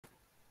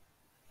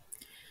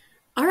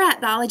All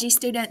right, biology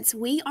students,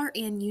 we are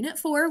in Unit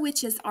 4,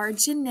 which is our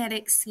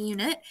genetics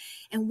unit,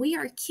 and we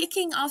are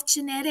kicking off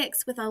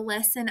genetics with a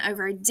lesson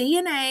over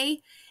DNA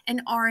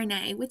and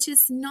RNA, which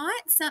is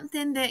not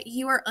something that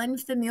you are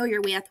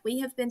unfamiliar with. We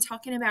have been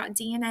talking about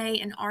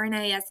DNA and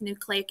RNA as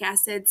nucleic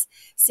acids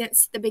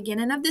since the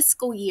beginning of the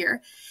school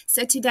year.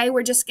 So today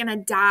we're just going to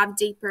dive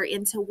deeper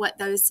into what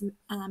those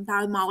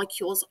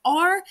biomolecules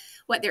are,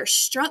 what their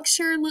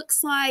structure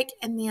looks like,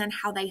 and then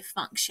how they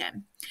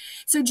function.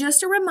 So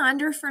just a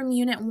reminder from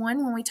Unit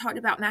 1, when we talked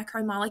about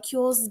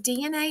macromolecules,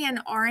 DNA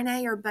and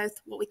RNA are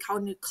both what we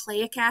call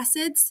nucleic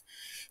acids.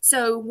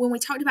 So when we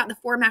talked about the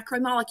 4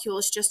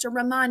 macromolecules, just a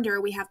reminder,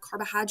 we have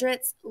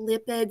carbohydrates,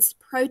 lipids,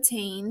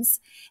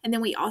 proteins, and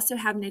then we also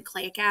have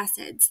nucleic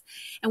acids.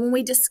 And when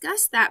we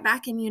discussed that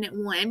back in Unit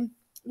 1,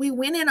 we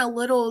went in a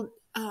little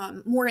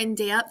more in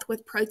depth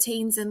with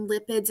proteins and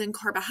lipids and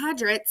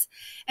carbohydrates.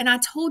 And I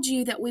told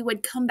you that we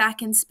would come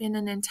back and spend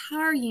an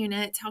entire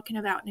unit talking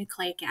about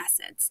nucleic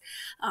acids.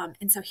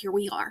 And so here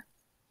we are.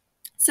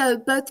 So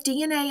both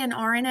DNA and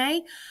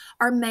RNA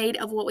are made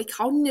of what we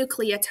call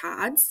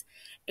nucleotides.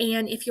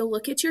 And if you'll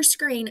look at your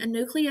screen, a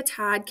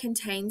nucleotide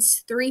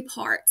contains 3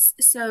 parts.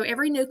 So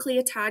every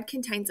nucleotide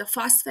contains a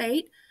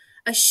phosphate,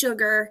 a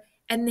sugar,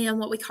 and then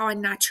what we call a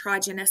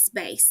nitrogenous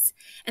base.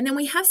 And then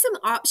we have some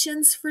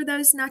options for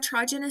those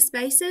nitrogenous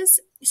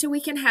bases. So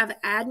we can have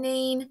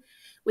adenine,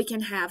 we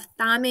can have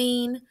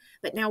thymine,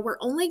 but now we're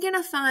only going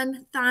to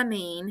find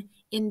thymine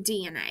in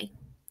DNA.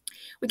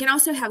 We can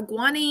also have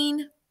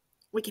guanine,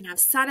 we can have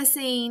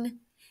cytosine,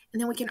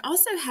 and then we can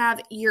also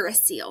have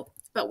uracil,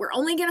 but we're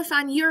only going to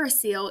find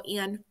uracil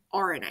in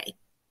RNA.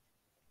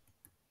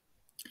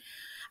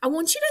 I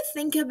want you to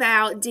think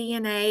about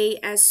DNA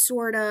as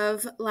sort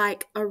of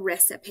like a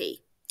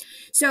recipe.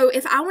 So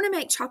if I want to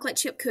make chocolate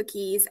chip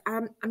cookies,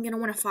 I'm going to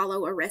want to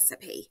follow a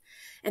recipe.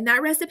 And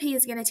that recipe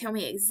is going to tell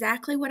me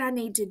exactly what I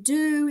need to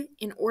do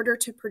in order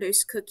to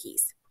produce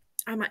cookies.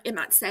 It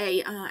might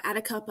say add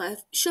a cup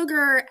of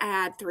sugar,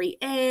 add 3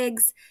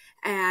 eggs,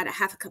 add a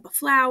half a cup of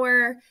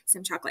flour,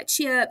 some chocolate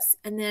chips,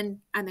 and then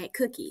I make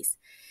cookies.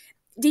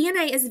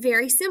 DNA is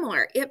very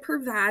similar. It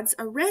provides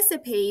a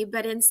recipe,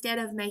 but instead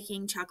of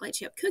making chocolate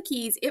chip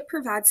cookies, it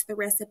provides the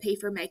recipe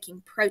for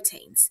making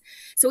proteins.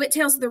 So it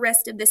tells the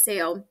rest of the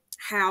cell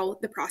how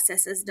the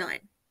process is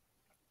done.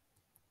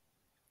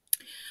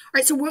 All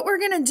right, so what we're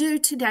going to do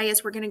today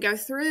is we're going to go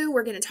through,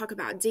 we're going to talk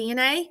about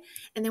DNA,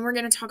 and then we're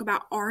going to talk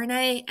about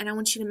RNA, and I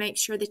want you to make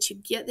sure that you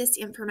get this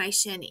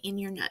information in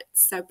your notes.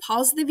 So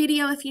pause the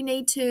video if you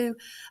need to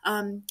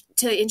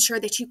ensure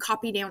that you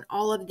copy down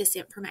all of this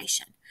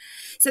information.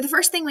 So the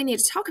first thing we need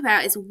to talk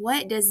about is,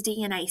 what does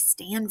DNA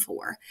stand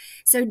for?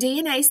 So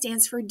DNA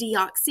stands for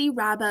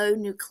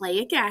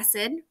deoxyribonucleic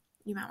acid.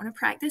 You might want to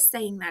practice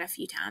saying that a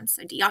few times.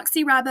 So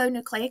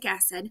deoxyribonucleic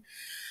acid.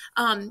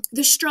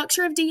 The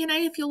structure of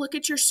DNA, if you look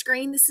at your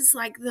screen, this is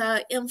like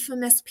the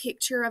infamous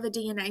picture of a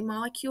DNA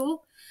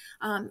molecule,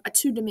 a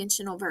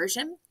 2-dimensional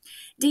version.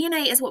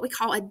 DNA is what we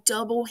call a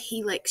double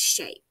helix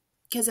shape,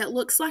 because it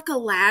looks like a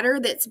ladder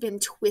that's been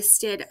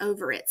twisted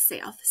over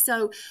itself.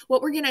 So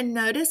what we're going to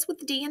notice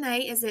with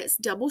DNA is it's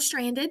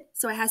double-stranded,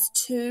 so it has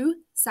 2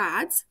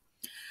 sides.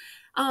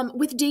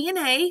 With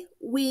DNA,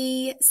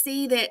 we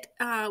see that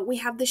we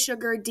have the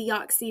sugar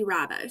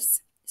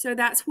deoxyribose. So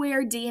that's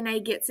where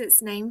DNA gets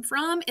its name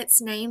from.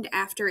 It's named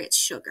after its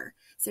sugar.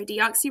 So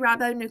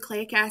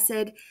deoxyribonucleic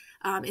acid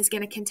is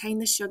going to contain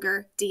the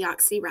sugar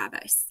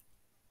deoxyribose.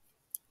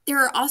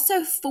 There are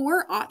also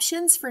 4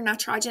 options for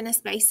nitrogenous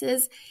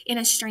bases in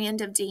a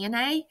strand of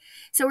DNA.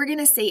 So we're going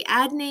to see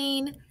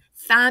adenine,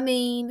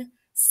 thymine,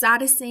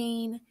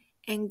 cytosine,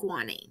 and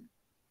guanine.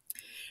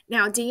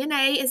 Now,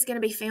 DNA is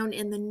going to be found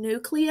in the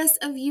nucleus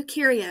of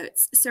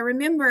eukaryotes. So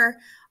remember,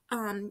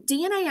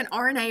 DNA and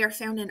RNA are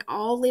found in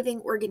all living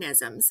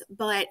organisms,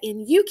 but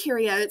in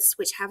eukaryotes,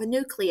 which have a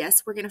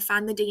nucleus, we're going to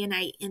find the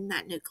DNA in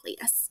that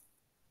nucleus.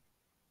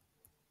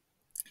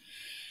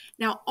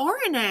 Now,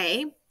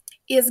 RNA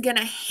is going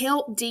to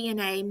help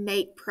DNA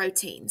make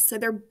proteins. So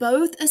they're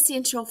both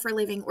essential for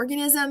living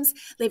organisms.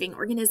 Living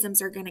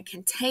organisms are going to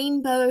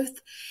contain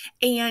both.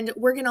 And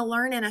we're going to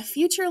learn in a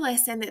future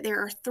lesson that there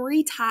are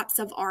 3 types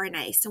of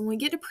RNA. So when we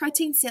get to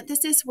protein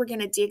synthesis, we're going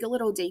to dig a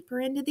little deeper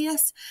into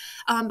this.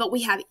 But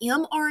we have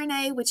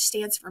mRNA, which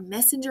stands for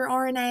messenger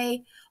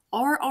RNA,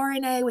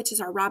 rRNA, which is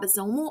our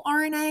ribosomal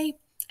RNA,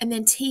 and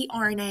then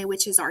tRNA,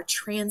 which is our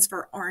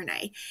transfer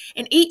RNA.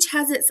 And each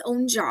has its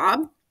own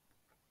job.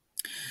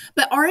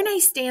 But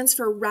RNA stands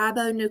for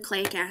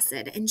ribonucleic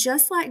acid, and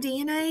just like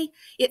DNA,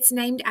 it's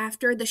named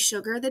after the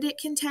sugar that it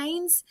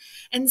contains.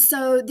 And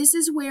so this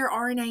is where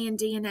RNA and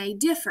DNA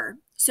differ.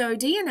 So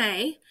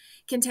DNA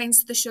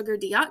contains the sugar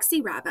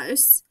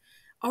deoxyribose,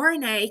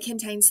 RNA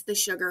contains the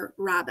sugar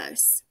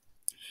ribose.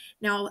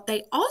 Now,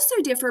 they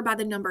also differ by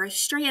the number of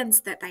strands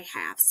that they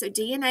have. So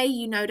DNA,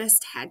 you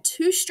noticed, had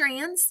 2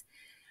 strands.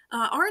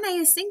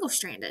 RNA is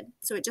single-stranded,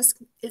 so it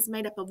just is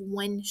made up of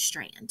 1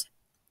 strand.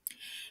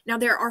 Now,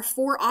 there are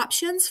 4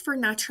 options for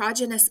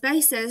nitrogenous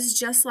bases,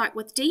 just like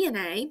with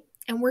DNA.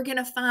 And we're going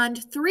to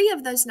find 3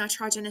 of those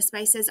nitrogenous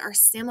bases are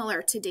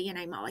similar to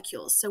DNA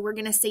molecules. So we're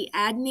going to see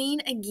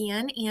adenine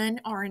again in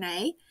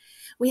RNA.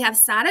 We have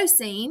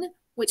cytosine,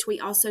 which we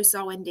also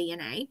saw in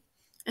DNA.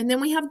 And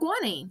then we have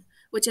guanine,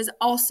 which is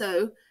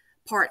also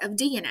part of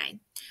DNA.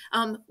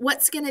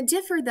 What's going to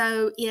differ,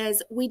 though,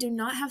 is we do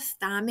not have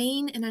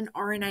thymine in an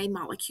RNA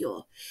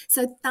molecule.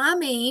 So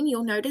thymine,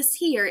 you'll notice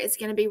here, is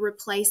going to be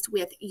replaced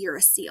with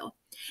uracil.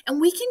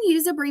 And we can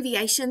use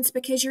abbreviations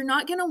because you're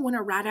not going to want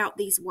to write out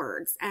these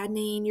words,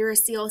 adenine,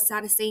 uracil,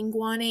 cytosine,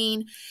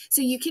 guanine.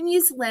 So you can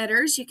use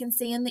letters. You can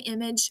see in the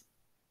image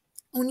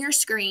on your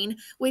screen,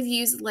 we've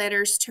used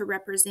letters to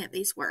represent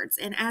these words.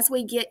 And as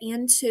we get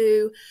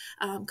into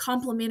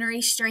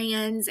complementary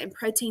strands and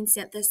protein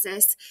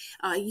synthesis,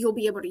 you'll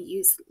be able to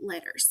use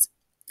letters.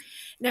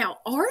 Now,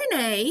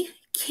 RNA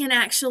can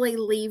actually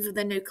leave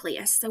the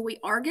nucleus. So we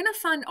are going to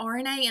find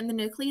RNA in the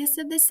nucleus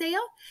of the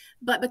cell,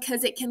 but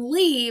because it can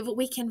leave,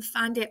 we can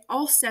find it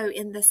also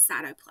in the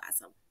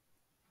cytoplasm.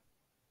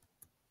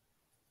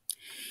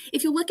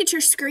 If you look at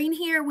your screen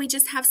here, we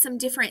just have some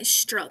different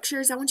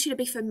structures. I want you to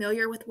be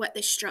familiar with what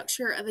the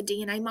structure of a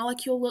DNA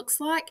molecule looks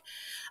like.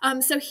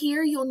 So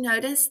here you'll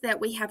notice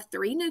that we have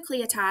 3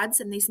 nucleotides,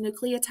 and these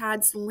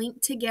nucleotides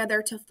link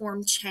together to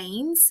form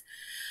chains.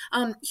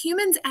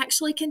 Humans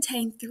actually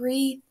contain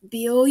 3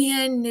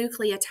 billion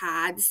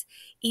nucleotides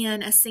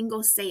in a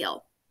single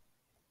cell.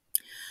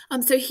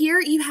 So here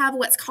you have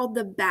what's called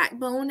the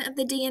backbone of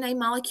the DNA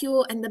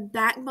molecule, and the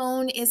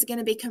backbone is going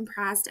to be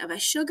comprised of a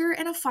sugar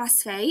and a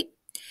phosphate.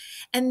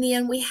 And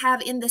then we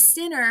have in the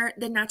center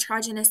the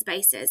nitrogenous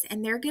bases,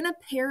 and they're going to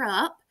pair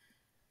up.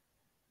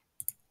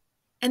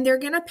 And they're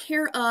going to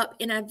pair up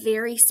in a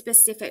very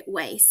specific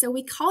way. So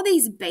we call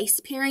these base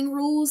pairing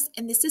rules,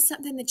 and this is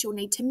something that you'll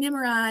need to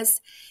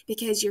memorize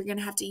because you're going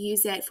to have to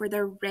use it for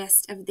the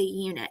rest of the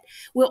unit.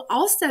 We'll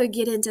also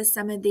get into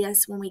some of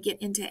this when we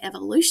get into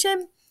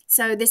evolution,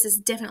 so this is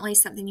definitely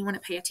something you want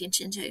to pay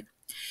attention to.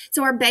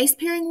 So our base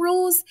pairing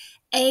rules,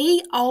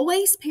 A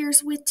always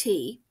pairs with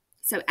T.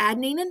 So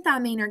adenine and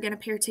thymine are going to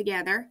pair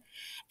together,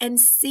 and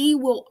C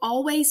will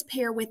always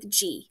pair with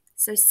G.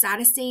 So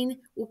cytosine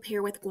will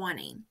pair with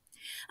guanine.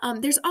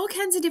 There's all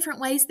kinds of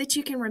different ways that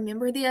you can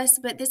remember this,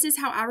 but this is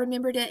how I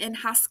remembered it in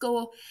high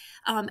school.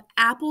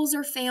 Apples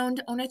are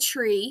found on a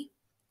tree,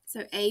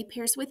 so A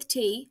pairs with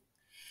T,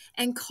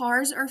 and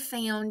cars are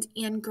found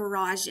in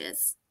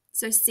garages,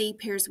 so C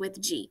pairs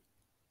with G.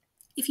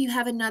 If you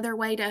have another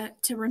way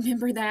to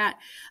remember that,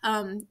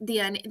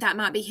 then that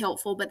might be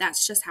helpful, but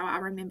that's just how I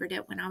remembered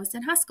it when I was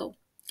in high school.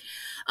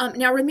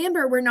 Now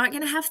remember, we're not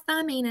going to have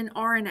thymine in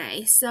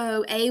RNA,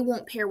 so A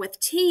won't pair with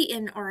T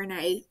in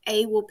RNA,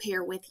 A will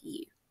pair with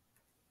U.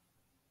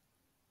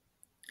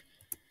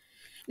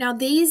 Now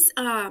these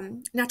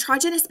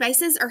nitrogenous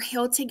bases are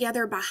held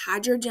together by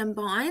hydrogen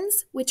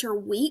bonds, which are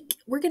weak.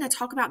 We're going to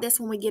talk about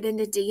this when we get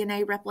into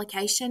DNA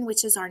replication,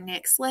 which is our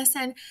next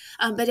lesson,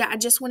 but I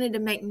just wanted to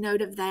make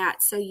note of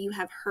that so you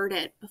have heard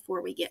it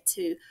before we get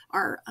to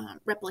our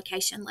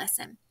replication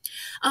lesson.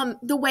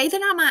 The way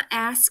that I might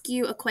ask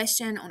you a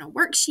question on a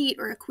worksheet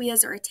or a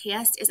quiz or a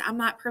test is I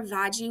might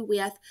provide you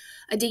with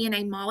a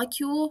DNA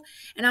molecule,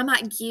 and I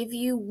might give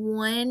you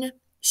one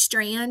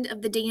strand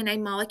of the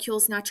DNA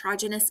molecule's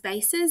nitrogenous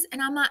bases,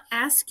 and I might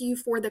ask you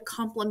for the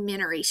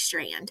complementary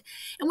strand.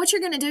 And what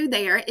you're going to do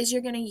there is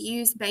you're going to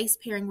use base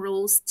pairing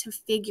rules to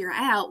figure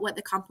out what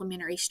the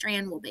complementary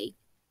strand will be.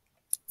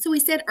 So we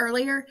said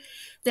earlier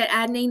that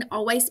adenine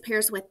always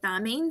pairs with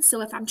thymine.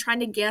 So if I'm trying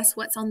to guess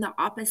what's on the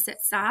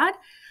opposite side,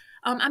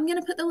 I'm going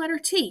to put the letter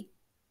T.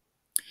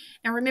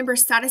 Now remember,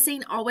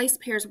 cytosine always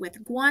pairs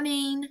with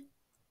guanine.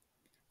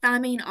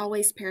 Thymine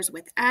always pairs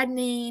with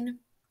adenine.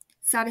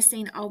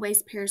 Cytosine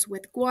always pairs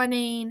with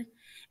guanine.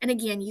 And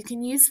again, you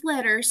can use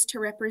letters to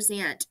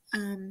represent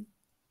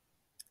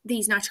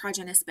these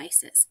nitrogenous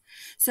bases.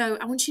 So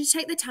I want you to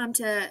take the time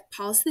to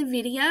pause the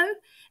video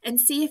and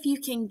see if you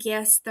can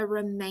guess the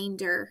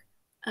remainder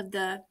of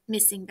the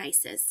missing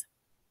bases.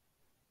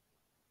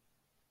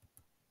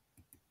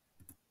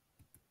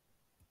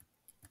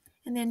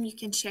 And then you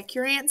can check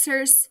your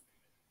answers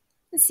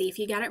and see if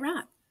you got it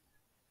right.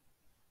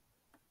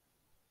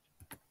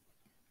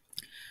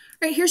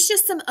 All right, here's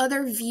just some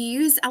other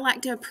views. I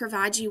like to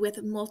provide you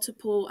with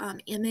multiple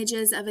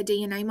images of a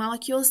DNA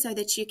molecule so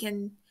that you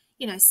can,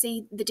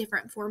 see the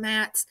different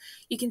formats.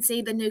 You can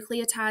see the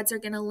nucleotides are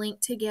going to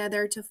link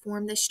together to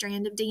form this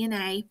strand of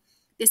DNA.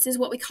 This is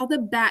what we call the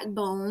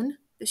backbone,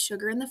 the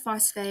sugar and the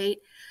phosphate.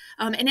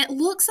 And it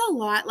looks a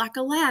lot like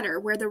a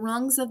ladder, where the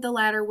rungs of the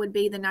ladder would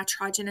be the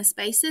nitrogenous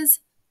bases.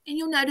 And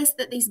you'll notice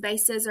that these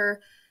bases are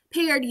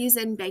paired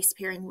using base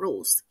pairing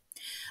rules.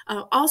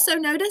 Also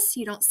notice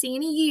you don't see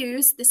any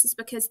U's. This is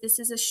because this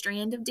is a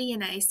strand of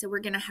DNA, so we're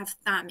going to have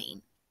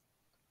thymine.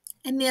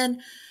 And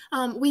then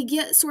we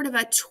get sort of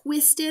a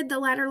twisted, the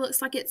ladder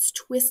looks like it's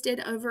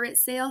twisted over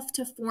itself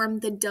to form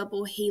the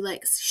double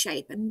helix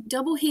shape. And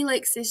double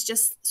helix is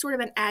just sort of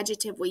an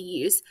adjective we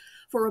use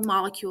for a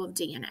molecule of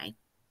DNA.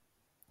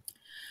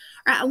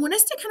 All right, I want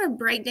us to kind of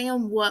break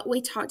down what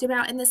we talked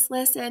about in this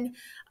lesson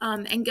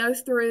and go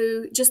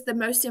through just the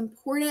most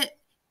important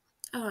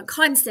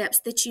concepts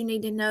that you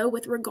need to know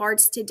with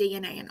regards to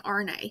DNA and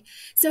RNA.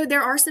 So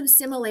there are some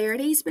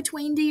similarities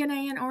between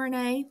DNA and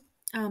RNA.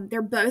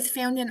 They're both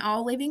found in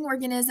all living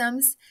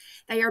organisms.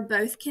 They are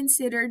both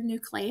considered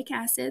nucleic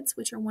acids,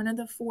 which are one of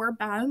the 4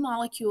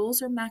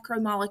 biomolecules or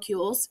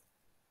macromolecules.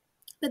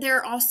 But there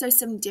are also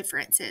some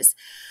differences.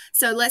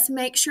 So let's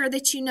make sure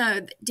that you know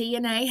that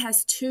DNA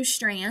has 2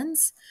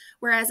 strands,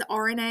 whereas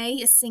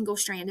RNA is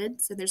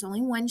single-stranded, so there's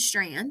only 1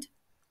 strand.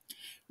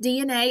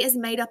 DNA is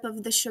made up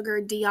of the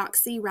sugar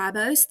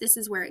deoxyribose. This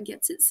is where it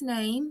gets its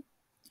name.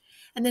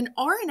 And then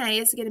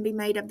RNA is going to be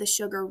made of the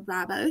sugar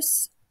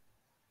ribose.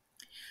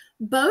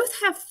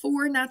 Both have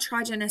 4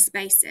 nitrogenous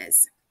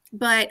bases,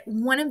 but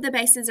one of the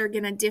bases are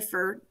going to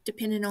differ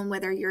depending on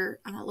whether you're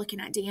looking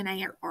at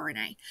DNA or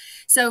RNA.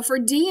 So for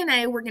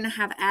DNA, we're going to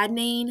have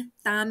adenine,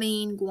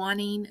 thymine,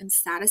 guanine, and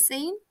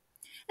cytosine.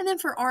 And then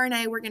for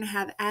RNA, we're going to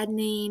have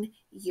adenine,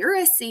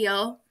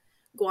 uracil,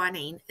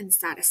 guanine, and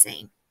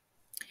cytosine.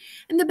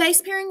 And the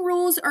base pairing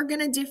rules are going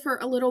to differ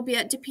a little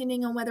bit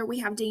depending on whether we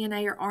have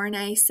DNA or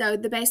RNA. So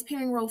the base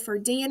pairing rule for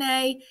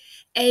DNA,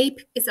 A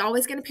is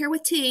always going to pair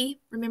with T.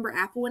 Remember,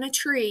 apple in a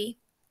tree.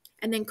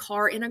 And then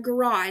car in a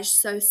garage.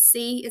 So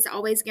C is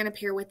always going to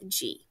pair with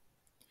G.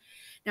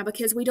 Now,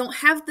 because we don't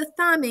have the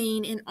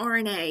thymine in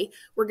RNA,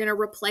 we're going to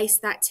replace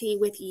that T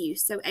with U.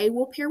 So A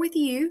will pair with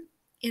U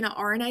in an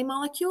RNA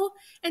molecule,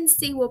 and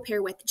C will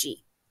pair with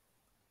G.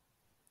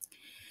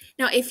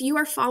 Now, if you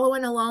are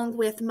following along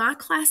with my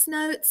class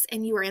notes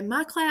and you are in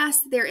my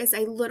class, there is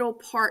a little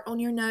part on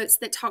your notes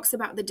that talks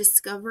about the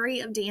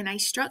discovery of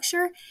DNA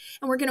structure,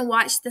 and we're going to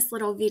watch this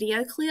little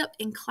video clip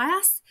in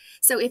class.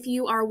 So if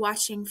you are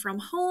watching from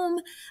home,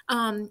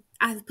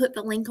 I've put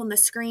the link on the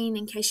screen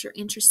in case you're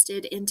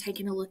interested in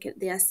taking a look at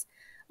this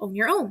on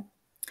your own.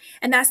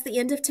 And that's the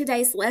end of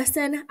today's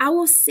lesson. I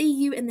will see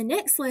you in the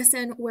next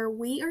lesson where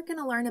we are going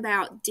to learn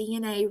about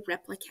DNA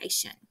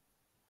replication.